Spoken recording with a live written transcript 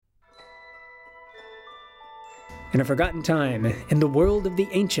In a forgotten time, in the world of the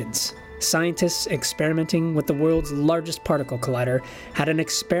ancients, scientists experimenting with the world's largest particle collider had an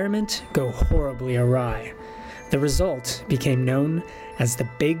experiment go horribly awry. The result became known as the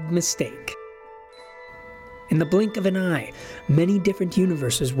Big Mistake. In the blink of an eye, many different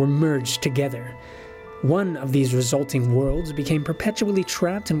universes were merged together. One of these resulting worlds became perpetually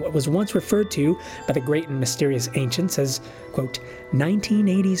trapped in what was once referred to by the great and mysterious ancients as, quote,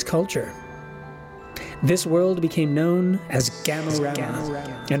 1980s culture. This world became known as Gama,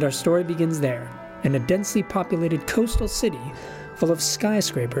 and our story begins there, in a densely populated coastal city full of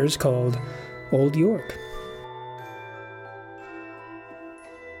skyscrapers called Old York.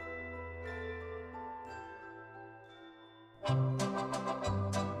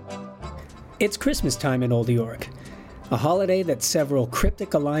 It's Christmas time in Old York, a holiday that several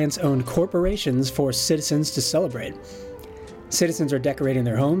cryptic Alliance-owned corporations force citizens to celebrate. Citizens are decorating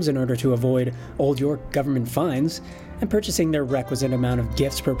their homes in order to avoid Old York government fines and purchasing their requisite amount of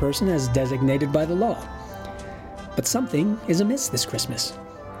gifts per person as designated by the law. But something is amiss this Christmas.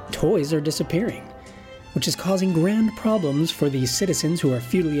 Toys are disappearing, which is causing grand problems for the citizens who are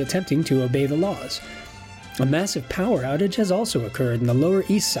futilely attempting to obey the laws. A massive power outage has also occurred in the Lower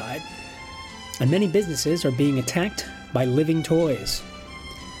East Side, and many businesses are being attacked by living toys.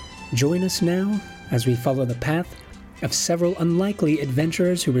 Join us now as we follow the path of several unlikely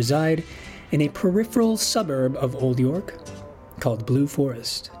adventurers who reside in a peripheral suburb of Old York called Blue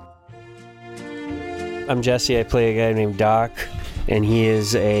Forest. I'm Jesse. I play a guy named Doc, and he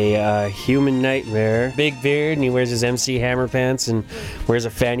is a human nightmare. Big beard, and he wears his MC Hammer pants and wears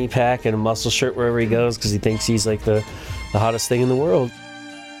a fanny pack and a muscle shirt wherever he goes because he thinks he's like the hottest thing in the world.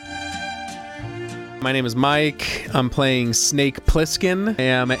 My name is Mike. I'm playing Snake Plissken. I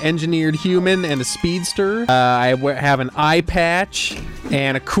am an engineered human and a speedster. I have an eye patch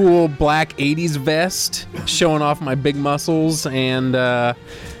and a cool black 80s vest showing off my big muscles, and I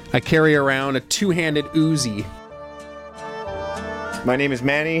carry around a two-handed Uzi. My name is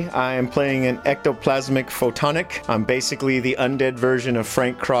Manny. I am playing an ectoplasmic photonic. I'm basically the undead version of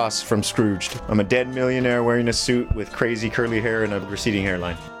Frank Cross from Scrooged. I'm a dead millionaire wearing a suit with crazy curly hair and a receding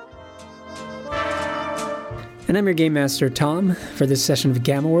hairline. And I'm your Game Master, Tom, for this session of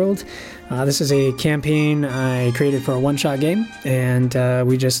Gamma World. This is a campaign I created for a one-shot game, and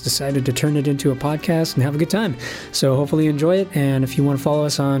we just decided to turn it into a podcast and have a good time. So hopefully you enjoy it, and if you want to follow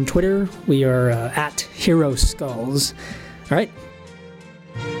us on Twitter, we are at Hero Skulls. All right.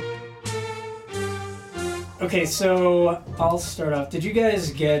 Okay, so I'll start off. Did you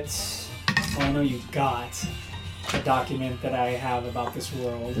guys get, well, I know you got a document that I have about this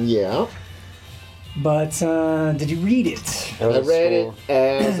world. Yeah. But did you read it? I read it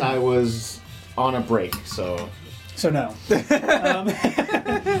as I was on a break, so... So no.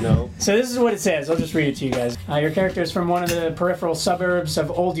 No. So this is what it says. I'll just read it to you guys. Your character is from one of the peripheral suburbs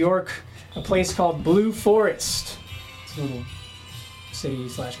of Old York, a place called Blue Forest. It's a little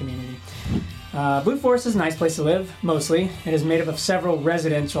city/community. Blue Forest is a nice place to live, mostly. It is made up of several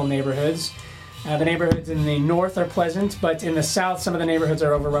residential neighborhoods. The neighborhoods in the north are pleasant, but in the south, some of the neighborhoods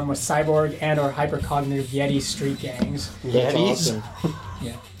are overrun with cyborg and or hypercognitive Yeti street gangs. Yetis? Awesome.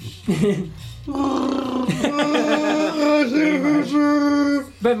 Yeah.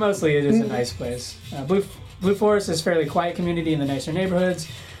 But mostly it is a nice place. Blue Forest is a fairly quiet community in the nicer neighborhoods.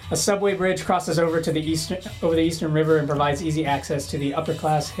 A subway bridge crosses over the Eastern River and provides easy access to the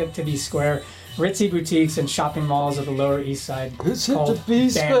upper-class, hip-to-be-square, ritzy boutiques and shopping malls of the Lower East Side. It's hip to be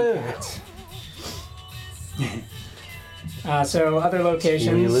square. So other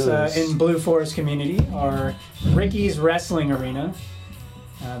locations in Blue Forest community are Ricky's Wrestling Arena,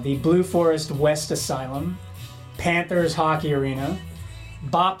 the Blue Forest West Asylum, Panthers Hockey Arena,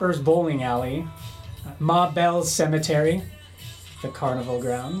 Bopper's Bowling Alley, Ma Bell's Cemetery, the Carnival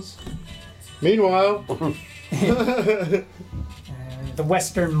Grounds. Meanwhile... The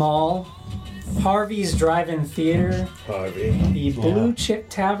Western Mall, Harvey's Drive-In Theater, the Blue Chip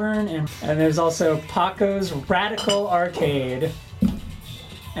Tavern, and there's also Paco's Radical Arcade.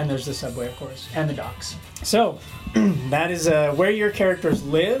 And there's the subway, of course, and the docks. So, that is where your characters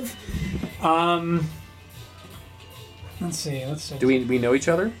live. Let's see. Do we know each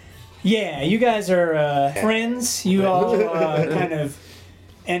other? Yeah, you guys are friends. You all kind of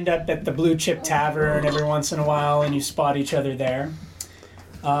end up at the Blue Chip Tavern every once in a while, and you spot each other there.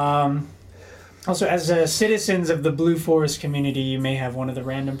 Also, as citizens of the Blue Forest community, you may have one of the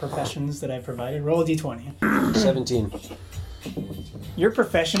random professions that I provided. Roll a d20. 17. Your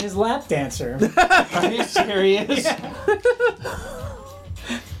profession is lap dancer. Are you serious? Yeah.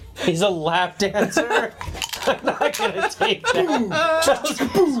 He's a lap dancer? I'm not gonna take that. You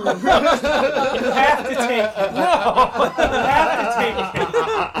have to take it. No. You have to take it.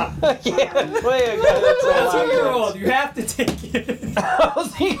 I can't play a guy that's That's what you're lap old. You have to take it.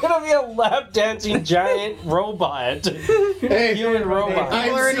 How's he gonna be a lap dancing giant robot? Hey, Human robot.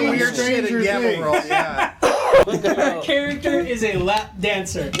 I'm learning seeing weird shit Stranger in Gama Things. World, yeah. Your character is a lap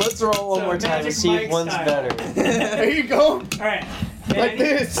dancer. Let's roll one So, more time and Magic see if Mike's one's time. better. There you go. All right. Like Manny.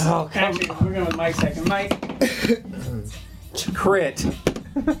 this. Oh, come Actually, we're going with Mike second. Mike, Crit.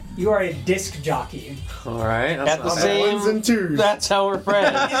 you are a disc jockey Alright. At the Ones same. and twos. That's how we're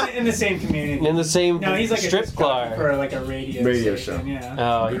friends. in the same community. In the same No, he's like a strip disc jockey club. for like a radio show. Yeah.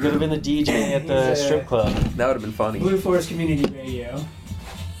 Oh, he could have been the DJ at the He's a- strip club. That would have been funny. Blue Forest Community Radio.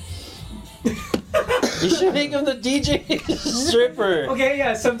 You should make him the DJ stripper. Okay,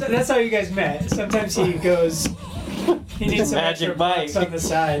 yeah. Sometimes that's how you guys met. Sometimes he goes. He needs some Magic extra bucks Mike. on the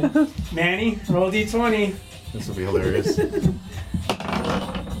side. Manny, roll d20. This will be hilarious.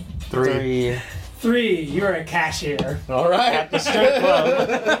 3. 3. You're a cashier. All right. At the strip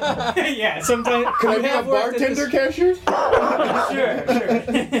club. Yeah. Sometimes. Can I you be a have worked at bartender cashier? Sure.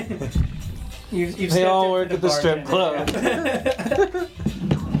 You've They stepped all in work for at the strip bartender,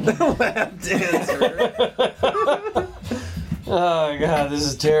 Lap dancer. Oh god, this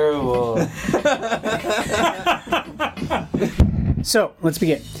is terrible. So let's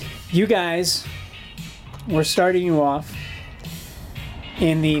begin. You guys, we're starting you off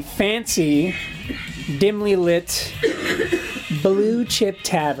in the fancy, dimly lit Blue Chip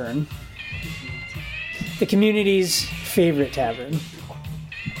Tavern, the community's favorite tavern.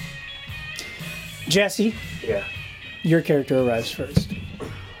 Jesse, Yeah. your character arrives first.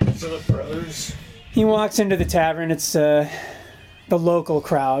 Philip Brothers. He walks into the tavern. It's the local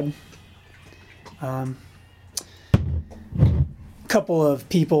crowd. Couple of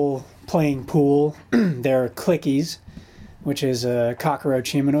people playing pool. They're clickies, which is a cockroach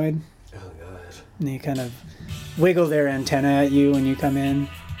humanoid. Oh god. And they kind of wiggle their antenna at you when you come in.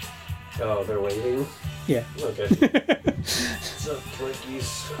 Oh, they're waving? Yeah. Okay. What's up,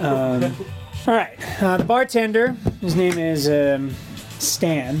 Twinkies? All right. The bartender, his name is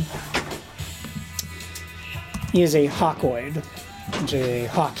Stan. He is a hawkoid, which is a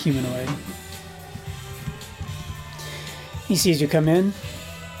hawk humanoid. He sees you come in.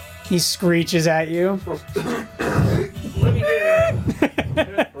 He screeches at you. Let me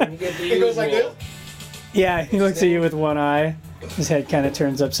get the It goes like this. Yeah, he looks at you with one eye. His head kind of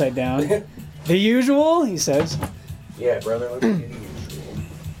turns upside down. The usual, he says. Yeah, brother, let me get the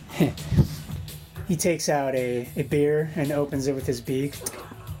usual. He takes out a beer and opens it with his beak.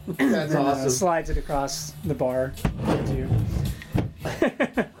 That's And, awesome. slides it across the bar to you.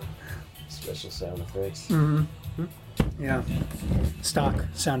 Special sound effects. Yeah. Stock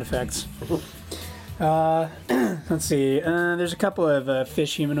sound effects. Let's see. There's a couple of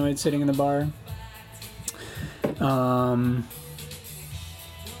fish humanoids sitting in the bar.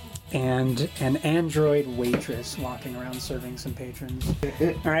 And an android waitress walking around serving some patrons.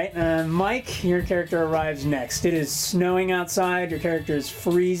 All right, Mike, your character arrives next. It is snowing outside. Your character is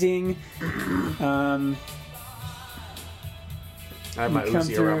freezing. I have my You come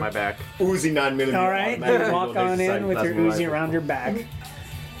Uzi through. around my back. Uzi 9mm. All right, you walk on in with your Uzi around your back.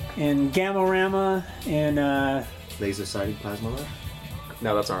 And Gama-Rama and Laser sighted plasma light.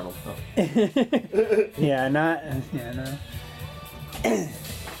 No, that's Arnold. yeah, not no.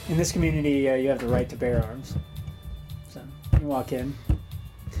 In this community, you have the right to bear arms. So you walk in,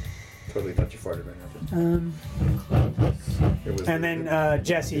 Totally thought you farted right now. It was and then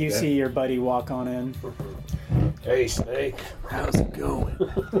Jesse, you see your buddy walk on in. Hey, Snake. How's it going?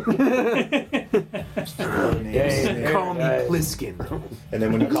 Hey, Call me guys. Pliskin. And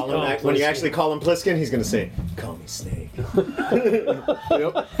then when you call him, when you actually call him Pliskin, he's gonna say, "Call me Snake."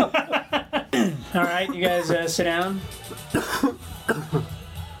 Yep. All right, you guys sit down.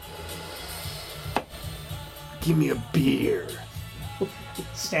 Give me a beer.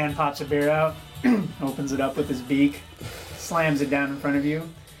 Stan pops a beer out, opens it up with his beak, slams it down in front of you.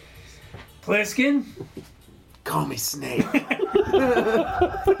 Pliskin, Call me Snake. you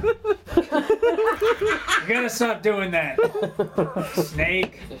gotta stop doing that.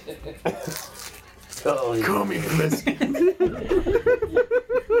 Snake. Oh, Call me Pliskin.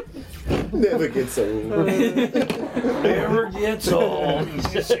 Never gets old. never gets old. He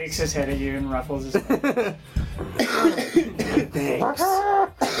just shakes his head at you and ruffles his head. Thanks.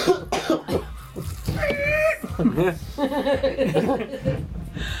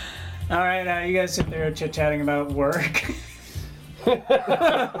 All right, you guys sit there chit-chatting about work.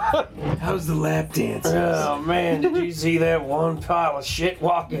 How's the lap dances? Oh man, did you see that one pile of shit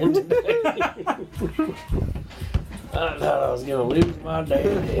walk in today? I thought I was gonna lose my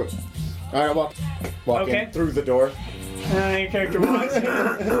day. All right, I walk Okay. in through the door, Your character walks in.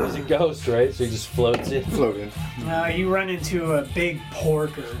 He's a ghost, right? So he just floats in. floating. You run into a big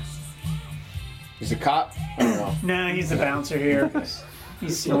porker. He's a cop. I don't know. Nah, he's the bouncer here. He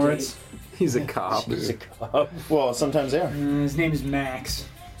snorts. He's a cop. He's a cop. Well, sometimes they are. His name is Max.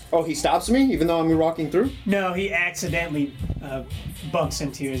 Oh, he stops me even though I'm walking through. No, he accidentally bumps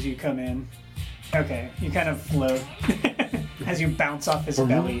into you as you come in. Okay, you kind of float as you bounce off his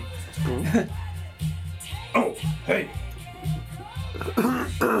belly. Oh, hey.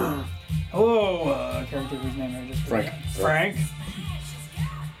 Hello, character whose name I just forgot. Frank.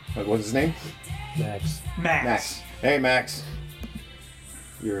 Frank. What's his name? Max. Max. Hey, Max.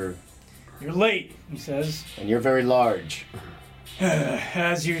 You're Late, he says. and you're very large.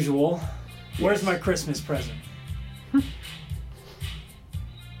 As usual. Where's my Christmas present?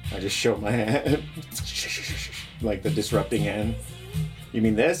 I just show my hand, like the disrupting hand. You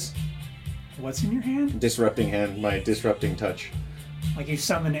mean this? What's in your hand? Disrupting hand, my disrupting touch. Like you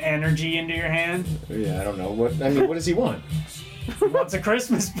summon energy into your hand? Yeah, I don't know. What does he want? He wants a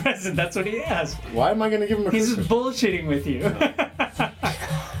Christmas present, that's what he asked. Why am I going to give him a He's Christmas? just bullshitting with you.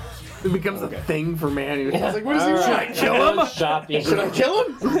 It becomes a thing for man. I was like, what is he All trying right, to kill him? Shopping. Should I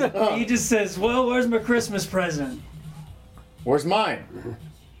kill him? He just says, well, where's my Christmas present? Where's mine?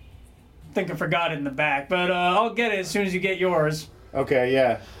 I think I forgot it in the back, but I'll get it as soon as you get yours. Okay,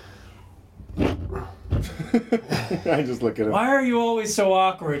 yeah. I just look at him. Why are you always so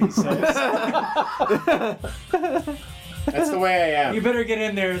awkward, he says. That's the way I You am. better get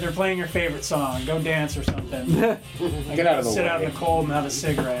in there. They're playing your favorite song. Go dance or something. Get out of the Sit way. out in the cold and have a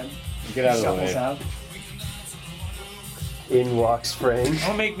cigarette. Get out of the Shuffles way. out. In walks Frank.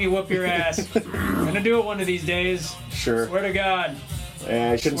 Don't make me whoop your ass. I'm gonna do it one of these days. Sure. Swear to God.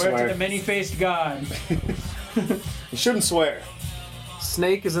 I shouldn't Swear to the swear. many-faced God. You shouldn't swear.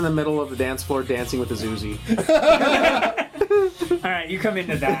 Snake is in the middle of the dance floor dancing with his Uzi. All right, you come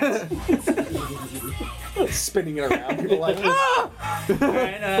into that. Spinning it around. People like, ah! All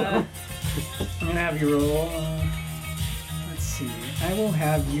right, I'm gonna have you roll. Let's see. I will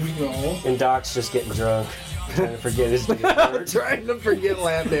have you roll. And Doc's just getting drunk. Trying to forget his day. Trying to forget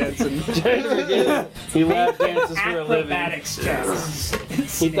lap dancing. Trying to forget he lap dances for a living. Acrobatics checks.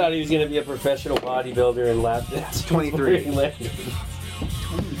 He thought he was going to be a professional bodybuilder and lap dance. 23.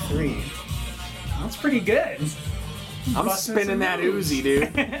 23. That's pretty good. I'm Busting spinning some that moves. Uzi, dude.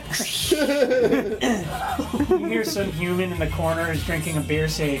 You hear some human in the corner who's drinking a beer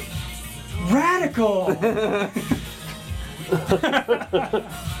say, "Radical!"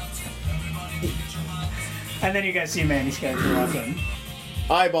 And then you guys see Mandy's character walk in.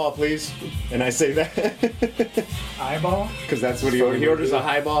 Eyeball, please. And I say that Eyeball? because that's what he orders. He orders a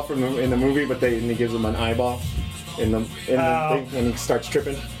highball in the movie, but and he gives him an eyeball in the thing, and he starts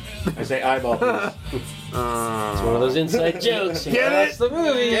tripping. I say eyeball, please. It's one of those inside jokes. Get That's it? the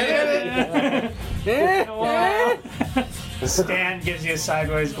movie. Get Stan gives you a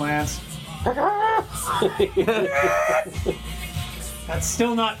sideways glance. That's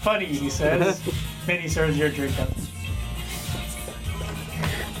still not funny, he says. Then he serves your drink up.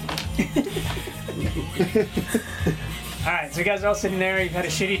 Alright, so you guys are all sitting there. You've had a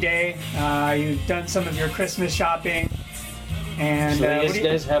shitty day. You've done some of your Christmas shopping. And So what you do you-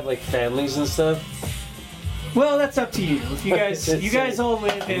 guys have like families and stuff? well, that's up to you. If you guys all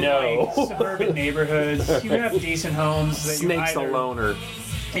live in No. like suburban neighborhoods, you have decent homes that Snake's you a either loner.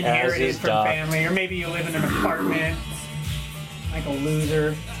 As inherited is from Doc. family, or maybe you live in an apartment like a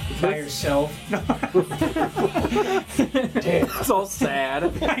loser by yourself. It's all sad.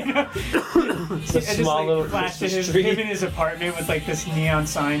 It's a small little flash to Christmas him tree. in his apartment with like this neon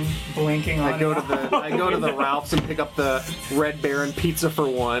sign blinking on I go it. to the Ralphs and pick up the Red Baron pizza for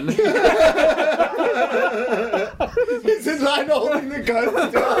one. Is it not holding the gun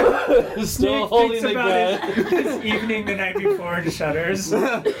still? Still Nick holding thinks the about gun. his evening the night before in Shutters.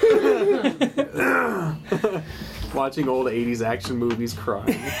 Watching old 80s action movies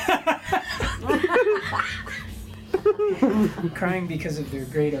crying. Crying because of their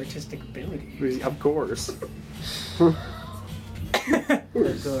great artistic ability. Of course.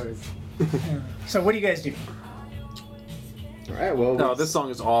 So what do you guys do? All right, well, No, this song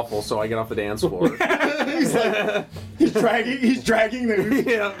is awful, so I get off the dance floor. he's dragging the.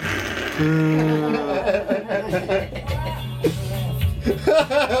 Yeah.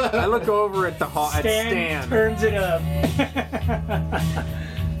 I look over at Stan Stan. turns it up.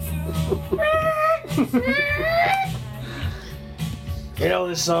 You know,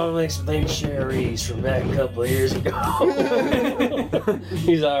 this song makes me think Sherry's from back a couple of years ago.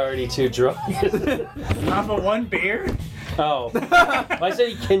 He's already too drunk. Off of one beer? Oh. I said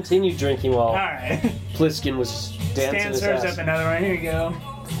he continued drinking while Alright. Pliskin was dancing Stan his serves ass. up another one. Here you go.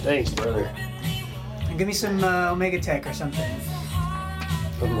 Thanks, brother. And give me some Omega Tech or something.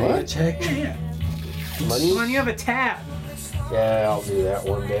 What? Check. Yeah. Money? When you have a tab. Yeah, I'll do that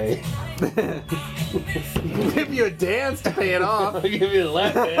one day. Give you a dance to pay it off. I'll give you a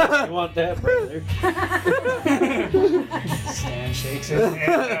lap dance. You want that, brother? Stan shakes his head.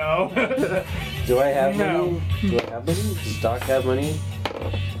 No. Do I have No. money? Do I have money? Does Doc have money?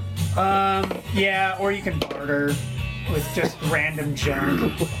 Yeah, or you can barter with just random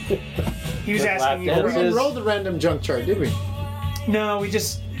junk. He was With asking you lap for We dances? didn't roll the random junk chart, did we? No, we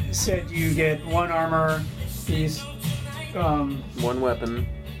just said you get one armor piece, One weapon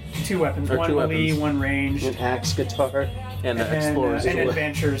 2 weapons, Or one 2 melee, weapons. one range, An axe guitar? and and an then explorer's an kit.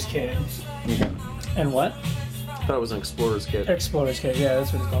 adventurer's kit. Okay. And what? I thought it was an explorer's kit. Explorer's kit, yeah,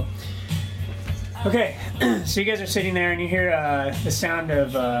 that's what it's called. Okay, so you guys are sitting there and you hear the sound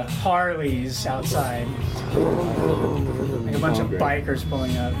of Harleys outside. Like a bunch of bikers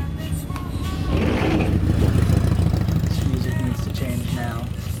pulling up. This music needs to change now.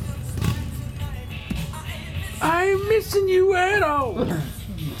 I'm missing you at all. Let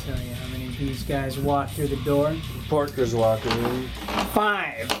me tell you how many of these guys walk through the door. Porker's walking in.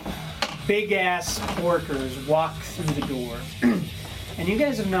 5 big ass porkers walk through the door. And you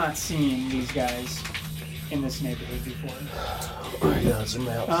guys have not seen these guys in this neighborhood before. I got some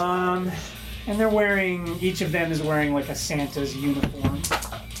else. And they're wearing, each of them is wearing like a Santa's uniform.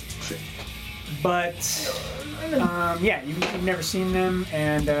 But, yeah, you've never seen them,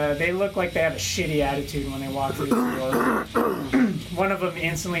 and they look like they have a shitty attitude when they walk through the door. One of them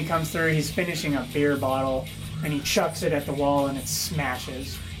instantly comes through, he's finishing a beer bottle, and he chucks it at the wall and it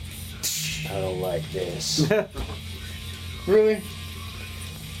smashes. I don't like this. Really?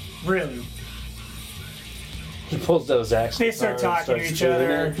 Really. He pulls those axe They start guitars and talking to starts each doing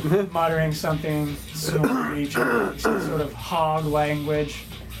other, it. muttering something, snorting at each other, some sort of hog language.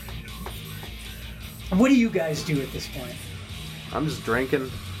 What do you guys do at this point? I'm just drinking.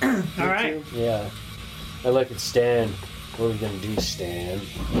 All right. Yeah. I look at Stan. What are we gonna do, Stan?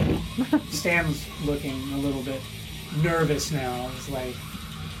 Stan's looking a little bit nervous now. He's like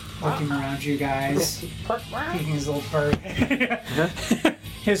looking around you guys, taking his little bird.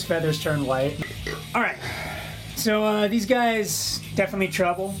 His feathers turn white. All right. So these guys definitely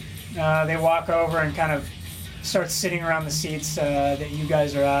trouble. They walk over and kind of start sitting around the seats that you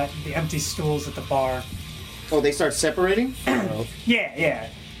guys are at, the empty stools at the bar. Oh, they start separating? Yeah.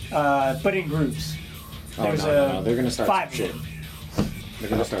 But in groups. Oh, There's no. They're gonna start 5 some shit. They're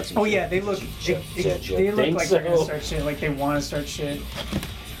gonna start some Oh shit. yeah, they look. They look think like they're gonna so? start shit. Like they want to start shit.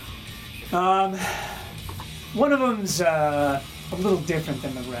 One of them's a little different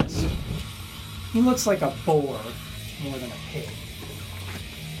than the rest. He looks like a boar more than a pig.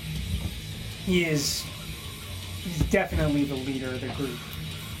 He's definitely the leader of the group.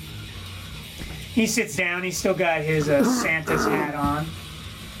 He sits down. He's still got his Santa's hat on.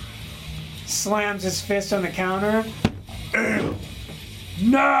 Slams his fist on the counter.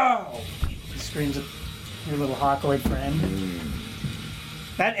 No! He screams at your little hawkoid friend.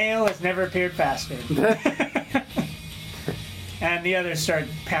 That ale has never appeared faster. And the others start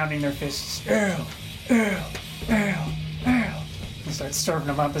pounding their fists. Ale! He starts serving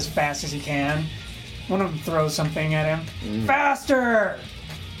them up as fast as he can. One of them throws something at him. Faster!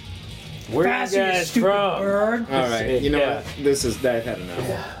 Where Faster, are you you guys stupid from? bird! All right, you know Yeah. what? I've had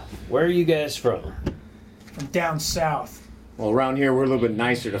enough. Where are you guys from? From down south. Well, around here we're a little bit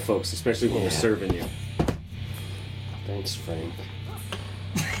nicer to folks, especially when we're serving you. Thanks, Frank.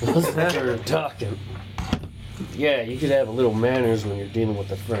 We're talking. Yeah, you could have a little manners when you're dealing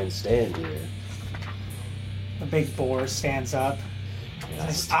with a friend Stan here. The big boar stands up.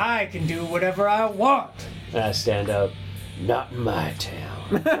 I can do whatever I want. I stand up. Not in my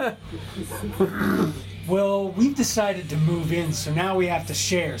town. Well, we've decided to move in, so now we have to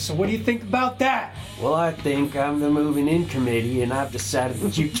share. So what do you think about that? Well, I think I'm the moving in committee, and I've decided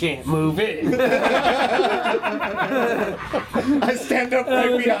that you can't move in. I stand up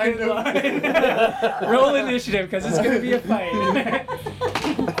right behind him. Roll initiative, because it's going to be a fight.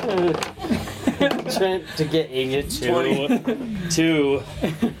 Trying to get you to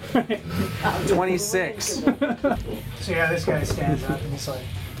 26. So yeah, this guy stands up and he's like,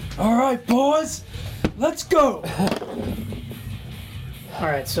 "All right, boys, let's go." All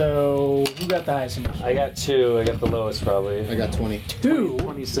right, so who got the highest initiative? I got 2. I got the lowest, probably. I got 20. 2.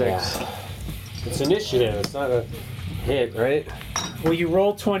 26. Yeah. It's initiative. It's not a hit, right? Well, you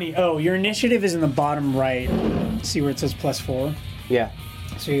roll 20. Oh, your initiative is in the bottom right. See where it says +4? Yeah.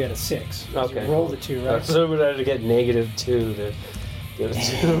 So you got a 6. Okay. You rolled a 2, right? So we would have to get -2 to get a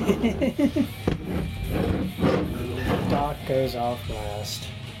 2. Doc goes off last.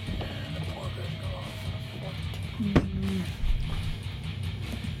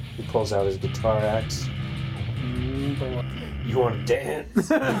 He pulls out his guitar axe. You want to dance?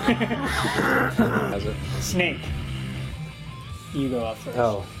 Snake. You go off first.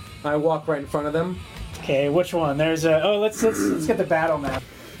 Oh. I walk right in front of them. Okay, which one? There's a. Oh, let's get the battle map.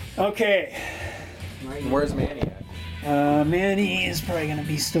 Okay. Where's Manny at? Manny is probably gonna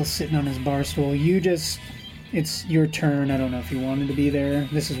be still sitting on his bar stool. It's your turn. I don't know if you wanted to be there.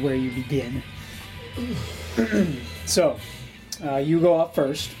 This is where you begin. So, you go up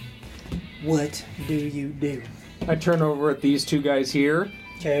first. What do you do? I turn over at these two guys here.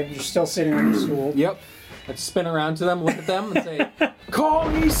 Okay, you're still sitting on your stool. Yep. I spin around to them, look at them, and say, "Call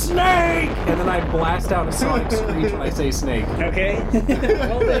me Snake!" And then I blast out a sonic screech when I say Snake. Okay.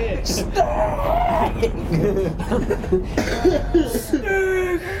 Roll the hit.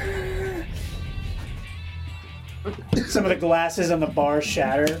 Some of the glasses on the bar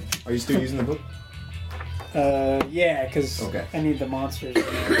shatter. Are you still using the book? Yeah, because Okay. I need the monsters.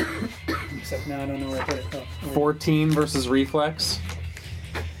 Except now I don't know where I put it. Oh, 14 versus Reflex.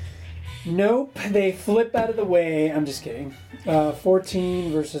 Nope, they flip out of the way. I'm just kidding.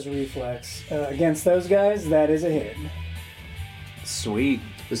 14 versus Reflex. Against those guys, that is a hit. Sweet.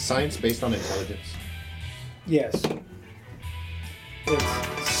 Is science based on intelligence? Yes. It's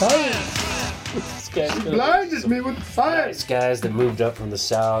science! Blinded me with science! Nice guys that moved up from the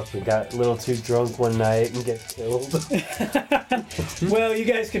south. We got a little too drunk one night and get killed. Well, you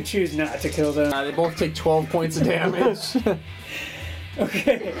guys can choose not to kill them. They both take 12 points of damage.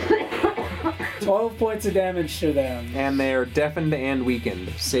 Okay. 12 points of damage to them. And they are deafened and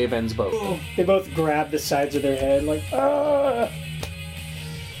weakened. Save ends both. They both grab the sides of their head like, ah!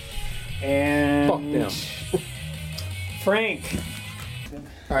 And... Fuck them. Frank.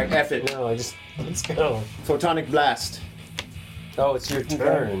 Alright, F it. No, let's go. Photonic blast. Oh, it's your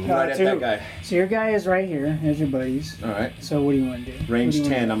turn. Okay. Right at two. that guy. So your guy is right here. There's your buddies. Alright. So what do you want to do? Range What do you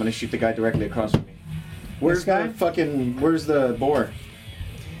 10. wanna I'm gonna shoot the guy directly across from me. Where's guy? the fucking... Where's the boar?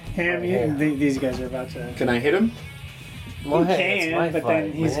 do? Ham, you, these guys are about to... Can I hit him? Well, You hey, it's my can, but fight,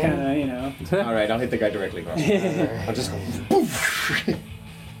 then he's man. kind of, you know... Alright, I'll hit the guy directly across. I'll just go... Poof.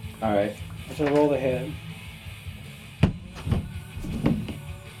 Alright. So roll the hit.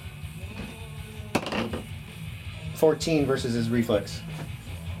 $14 versus his reflex.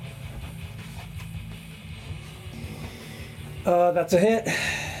 That's a hit.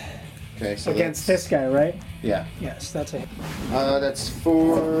 Okay, so Against this guy, right? Yeah. Yes, that's a hit. That's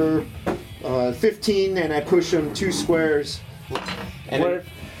for 15, and I push him 2 squares. And What?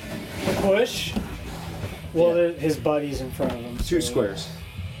 Push? Well, his buddy's in front of him. 2 so- squares.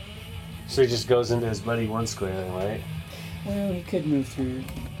 So he just goes into his buddy one square, then, right? Well, he could move through.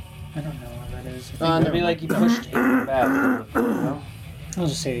 I don't know what that is. It'd be like you pushed him back. You know? I'll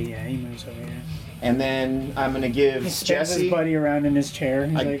just say, yeah, he moves over here. And then I'm gonna give He spins Jesse. his buddy around in his chair.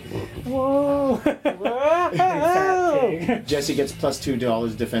 He's like, whoa! Big fat pig. Jesse gets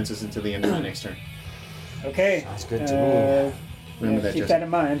 +2 defenses until the end of the next turn. Okay. That's good to me. Remember that, Keep Jesse. that in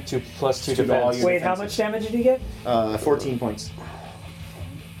mind. 2 plus 2 To all defense. your Wait, how defenses. much damage did he get? 14 points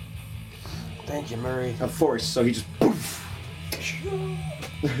Thank you, Murray. of force. So he just poof.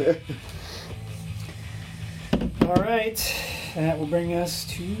 All right. That will bring us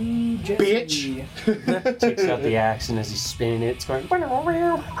to Jesse. Bitch. Takes out the axe, and as he's spinning it, it's going. Spinning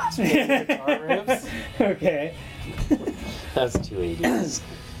guitar riffs. Okay. That's 280s.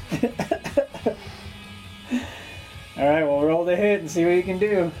 All right, we'll roll the hit and see what you can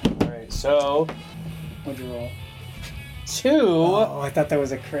do. Alright, so What'd you roll? 2. Oh, I thought that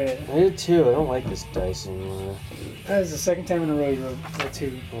was a crit. I did 2. I don't like this dice anymore. That was the second time in a row you rolled a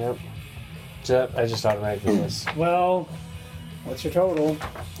 2. Yep. So I just automatically miss. Well, what's your total?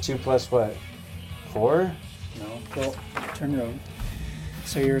 2 plus what? 4? No. Well, turn it over.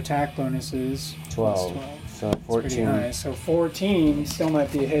 So your attack bonus is 12. 12. So That's pretty 14. high. So 14 still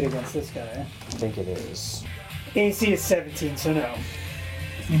might be a hit against this guy. I think it is. AC is 17, so no.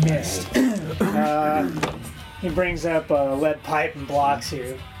 You missed. He brings up a lead pipe and blocks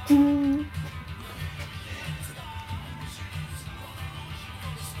you.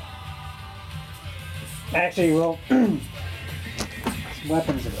 Actually, well, his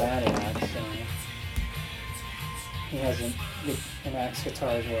weapon's a battle axe, so he has an axe guitar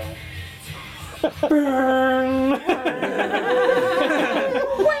as well. Burn!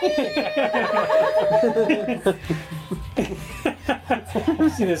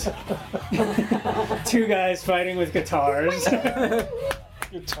 See this? Two guys fighting with guitars.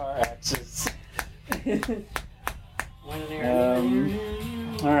 Guitar axes.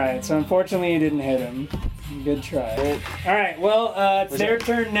 Alright, so unfortunately you didn't hit him. Good try. Alright, well, it's their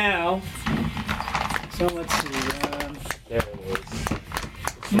turn now. So let's see. There it is.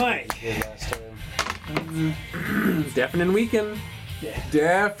 Mike. Deafening weekend. Yeah.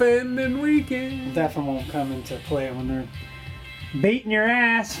 Deafening weekend. Definitely won't come into play when they're beating your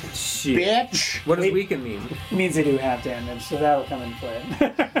ass. Shit. Bitch! What does weekend mean? It means they do half damage, so that'll come into play.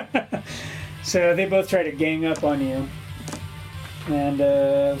 So they both try to gang up on you. And,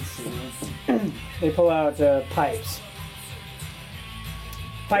 let's see. They pull out pipes.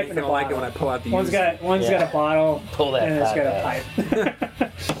 Pipe and a I like it bottle. when I pull out the One's got a bottle, Pull that and it's got a pipe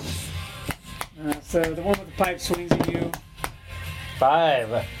pipe. So the one with the pipe swings at you. 5.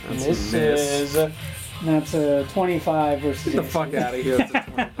 That's This a miss. is. That's a 25 versus Get the AC. fuck out of here. That's a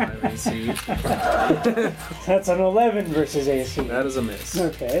 25 AC. That's an 11 versus AC. That is a miss.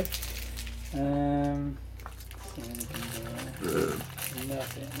 Okay.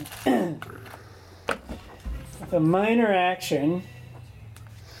 Nothing. With a minor action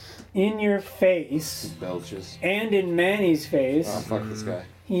in your face Belches. and in Manny's face, Oh, fuck this guy.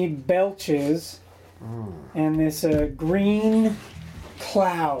 he belches, and this green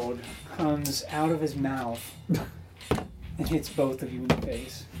cloud comes out of his mouth and hits both of you in the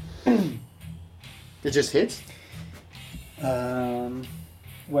face. It just hits?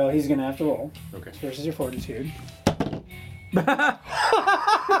 Well, he's gonna have to roll Okay. versus your fortitude. There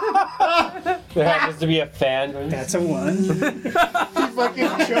happens to be a fan. That's a 1. He fucking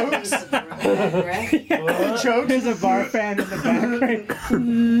chokes. He chokes. There's a bar fan in the back, right?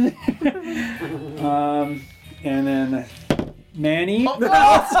 And then Manny. Well,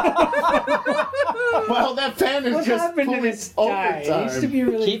 that fan is What just happened to pulling this die? It used to overtime. be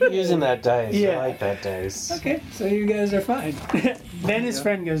really Keep good. using that dice. Yeah. I like that dice. Okay, so you guys are fine. Then his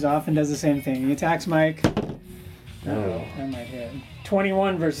friend goes off and does the same thing. He attacks Mike. Oh. That might hit.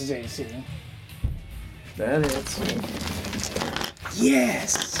 21 versus AC. That hits.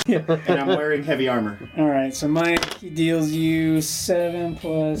 Yes! And I'm wearing heavy armor. Alright, so Mike, he deals you 7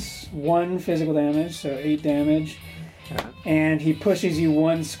 plus 1 physical damage, so 8 damage. And he pushes you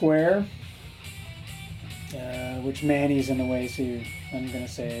 1 square, which Manny's in the way, so I'm going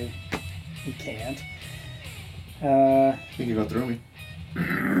to say he can't. You can go through me.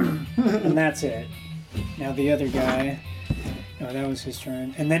 And that's it. Now the other guy, oh, that was his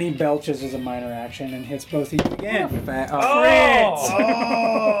turn. And then he belches as a minor action and hits both of you again. Crits!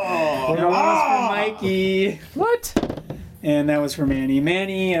 Oh! That was for Mikey. What? And that was for Manny.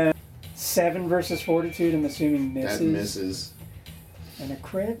 Manny, 7 versus fortitude, I'm assuming misses. That misses. And a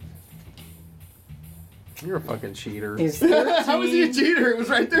crit You're a fucking cheater. is 13, How is he a cheater? It was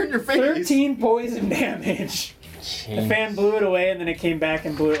right there in your face. 13 poison damage. The fan blew it away and then it came back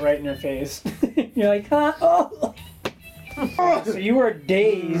and blew it right in your face. You're like, huh? Oh. So you are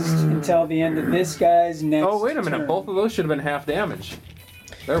dazed until the end of this guy's next Oh, wait a minute. turn. Both of those should have been half damage.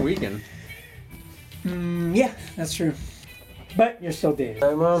 They're weakened. Yeah, that's true. But you're still dazed.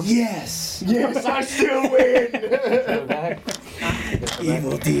 Hi, Mom. Yes! Yes, I still win. Come back.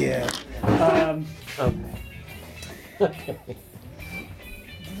 Evil dear. Okay.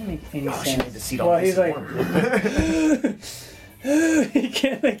 Doesn't make any Oh, she sense. made the seat all Well, nice he's and like, he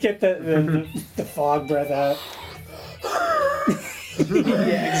can't like, get the fog breath out.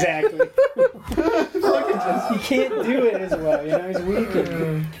 Yeah, exactly. He can't do it as well, you know, he's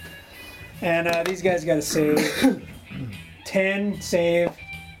weakened. And these guys got to save. 10, save.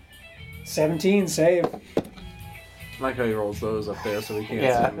 17, save. I like how he rolls those up there so we can't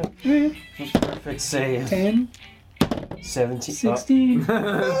Yeah. see them. Perfect save. 10, 17. 16.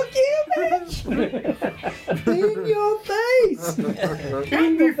 Fuck you, bitch! In your face!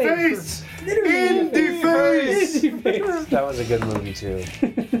 In the face. In the face. That was a good movie, too.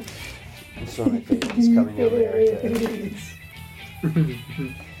 I'm sure my favorite's coming in America.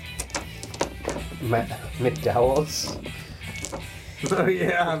 McDowell's. Oh,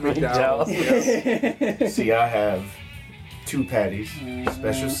 yeah, McDowell's. McDowell's. See, I have 2 patties,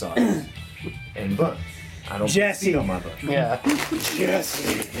 special sauce, and bun. I don't Jesse. put seed on my bun. Yeah.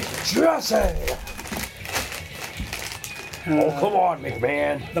 Jesse. Jesse! Oh, come on,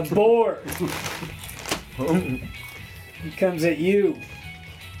 McMahon. The boar. He comes at you.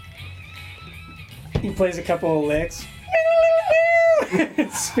 He plays a couple of licks.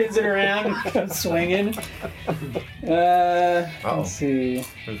 Spins it around and comes swinging. Let's see.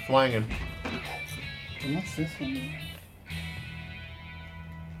 It's flying. What's this one?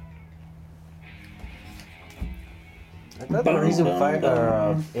 I thought the reason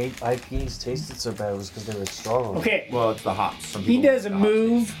IPAs tasted so bad was because they were strong. Okay. Well, it's the hops. Some He people does a like the hops.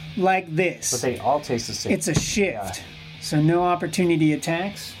 move like this. But they all taste the same. It's a shift. So no opportunity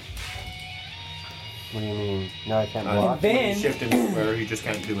attacks. What do you mean? No, I can't When block. Then- you shift into square, you just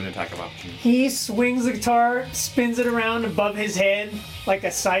can't do an attack of opportunity. He swings the guitar, spins it around above his head like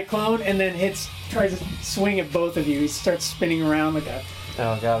a cyclone, and then tries to swing at both of you. He starts spinning around like a...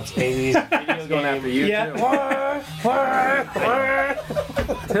 Oh god, it's 80s. He's going after you, Yeah. too.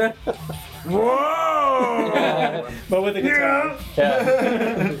 Whoa! But with a guitar.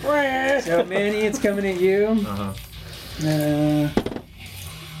 Yeah. So Manny, it's coming at you. Uh-huh.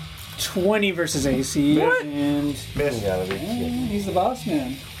 20 versus AC. What? And Miss. You gotta be kidding. he's the boss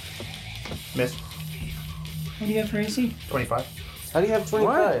man. Miss. What do you have for AC? 25. How do you have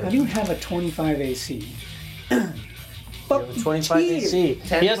 25? You have a 25 AC. You have a 25 AC.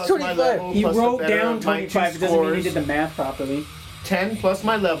 10 He has plus my 25. level, He plus the wrote better down of my 25. two It doesn't mean he scores. did the math properly. 10 plus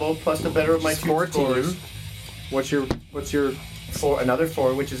my level, plus the better of my two 14. scores. What's your? Another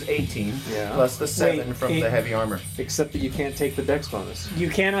 4, which is 18. Yeah. Plus the 7 Wait, from eight. the heavy armor. Except that you can't take the dex bonus. You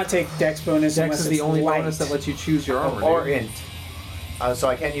cannot take Dex bonus Dex unless is it's the only light. bonus that lets you choose your armor. Or dude. int. So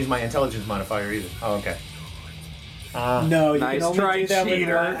I can't use my intelligence modifier either. Oh, okay. No, you Nice can only try, do that with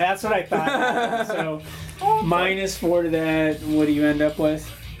cheater. one. That's what I thought. So -4 to that. What do you end up with?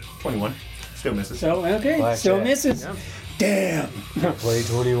 21. Still misses. So okay, Blackjack. still misses. Yep. Damn. Play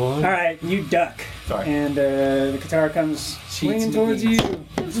 21. All right, you duck. Sorry. And the guitar comes swinging me. towards you.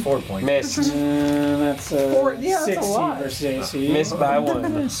 It's 4 points. Missed. That's yeah, that's a 16 lot. versus AC. Missed by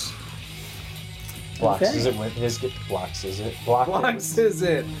 1. Miss. Blocks Okay. is it with his blocks is it? Blocked it Blocks with- is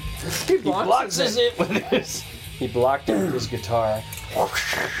it? He He blocks is it with his. He blocked it with his guitar.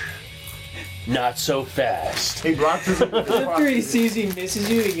 Not so fast. He blocks his After he sees he misses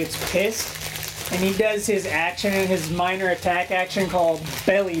you, he gets pissed. And he does his action, his minor attack action called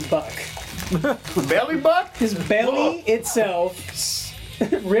Belly Buck. belly buck? His belly itself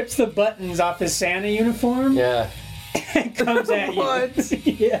rips the buttons off his Santa uniform Yeah. and comes at you. What?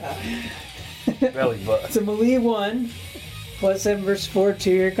 Yeah. Belly button. It's a melee 1. Plus 7 versus 4, 2.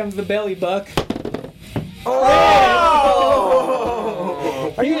 Here comes the Belly Buck.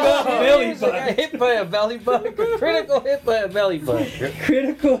 Oh! You got Belly I got Buck. hit by a belly button. Critical hit by a belly button.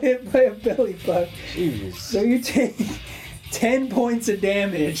 Critical hit by a Belly Buck. Jeez. So you take 10 points of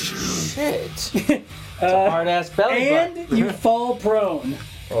damage. Shit. It's a hard ass belly And button. you fall prone.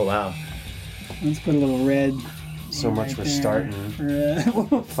 Oh, wow. Let's put a little red. So much right for there. starting.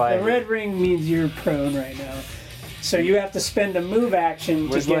 The Fighting. red ring means you're prone right now. So you have to spend a move action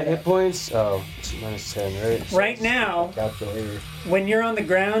Where's to my get hit points? Oh, it's -10, right? Right now, Calculator. when you're on the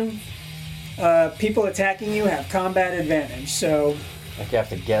ground, people attacking you have combat advantage. So Like you have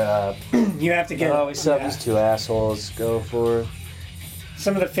to get up. you have to get. Oh, we saw yeah. these two assholes go for.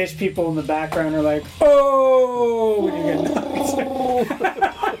 Some of the fish people in the background are like, "Oh!" when you get knocked.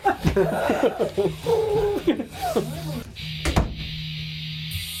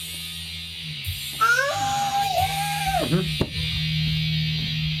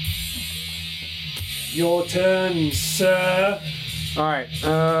 Your turn, sir. All right.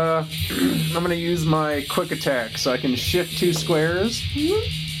 I'm gonna use my quick attack so I can shift 2 squares,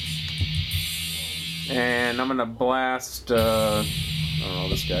 and I'm gonna blast. I don't know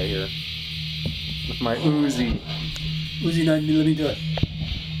this guy here with my Uzi. Uzi 9mm.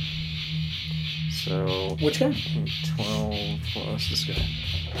 So Which guy? 12 plus this guy.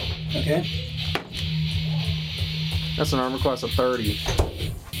 Okay. That's an armor class of 30.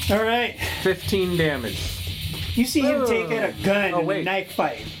 All right. 15 damage. You see him take out a gun in a wait. knife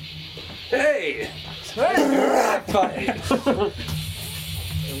fight. Hey!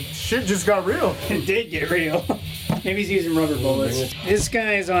 Shit just got real. It did get real. Maybe he's using rubber bullets. This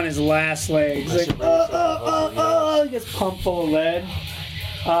guy is on his last leg. He's like, he gets pumped full of lead.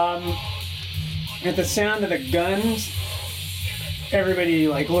 At the sound of the guns, everybody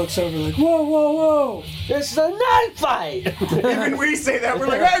like looks over like, whoa, whoa, whoa. This is a knife fight! Even we say that, we're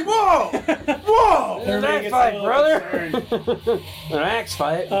like, hey, whoa! Whoa! Everybody knife fight, gets a little brother. concerned. An axe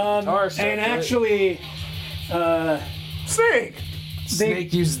fight. Guitar stuff, And right? actually, Snake!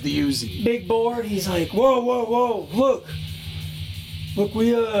 Snake uses the Uzi. big board, he's like, whoa, whoa, whoa, look,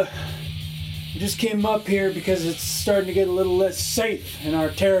 we just came up here because it's starting to get a little less safe in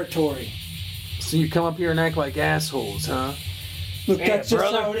our territory. So you come up here and act like assholes, huh? Look, Yeah, that's just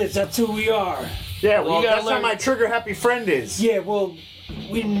brother. how it is. That's who we are. Yeah, well, you gotta that's how learn- my trigger happy friend is. Yeah, well,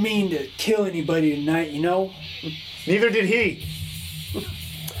 we didn't mean to kill anybody tonight, you know? Neither did he.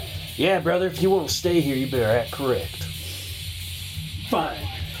 Yeah, brother, if you want to stay here, you better act correct. Fine.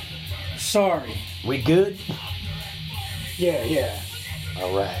 Sorry. We good? Yeah.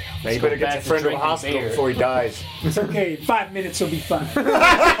 All right. Now you better get your friend to the hospital before he dies. It's okay. 5 minutes will be fine.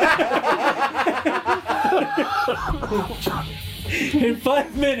 In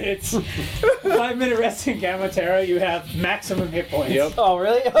 5 minutes, 5-minute rest in Gama Terra, you have maximum hit points. Yep. Oh,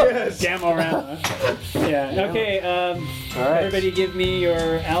 really? Yes. Gama O-Rama. Yeah. Okay. All right. Everybody, give me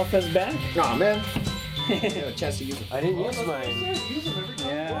your alphas back. Aw, man. You have a chance to use it. I didn't use mine.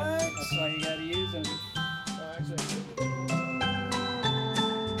 Yeah. That's why you gotta use them.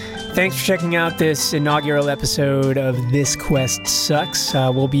 Thanks for checking out this inaugural episode of This Quest Sucks.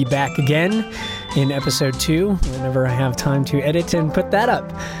 We'll be back again in episode 2 whenever I have time to edit and put that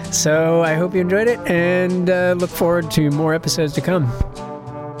up. So I hope you enjoyed it and look forward to more episodes to come.